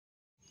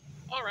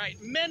All right,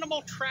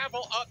 minimal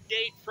travel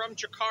update from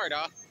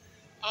Jakarta.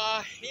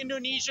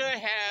 Indonesia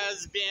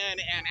has been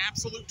an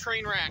absolute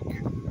train wreck,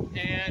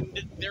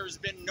 and there's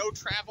been no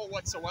travel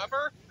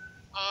whatsoever.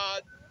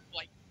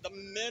 Like the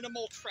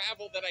minimal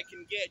travel that I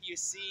can get, you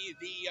see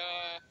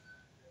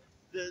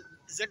the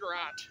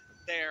ziggurat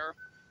there,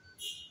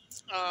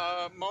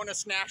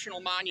 Monas National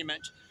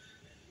Monument.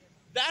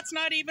 That's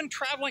not even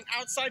traveling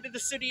outside of the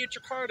city of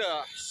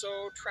Jakarta,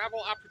 so travel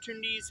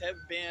opportunities have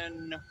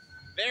been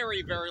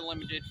very, very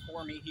limited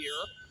for me here.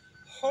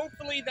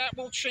 Hopefully that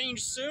will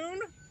change soon,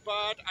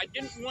 but I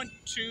didn't want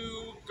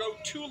to go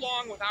too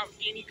long without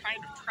any kind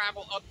of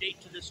travel update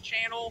to this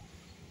channel.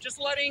 Just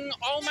letting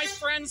all my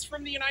friends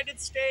from the United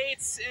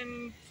States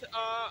and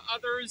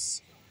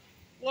others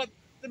let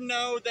them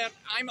know that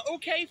I'm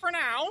okay for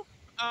now,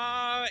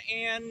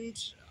 and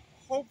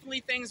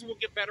hopefully things will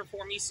get better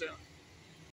for me soon.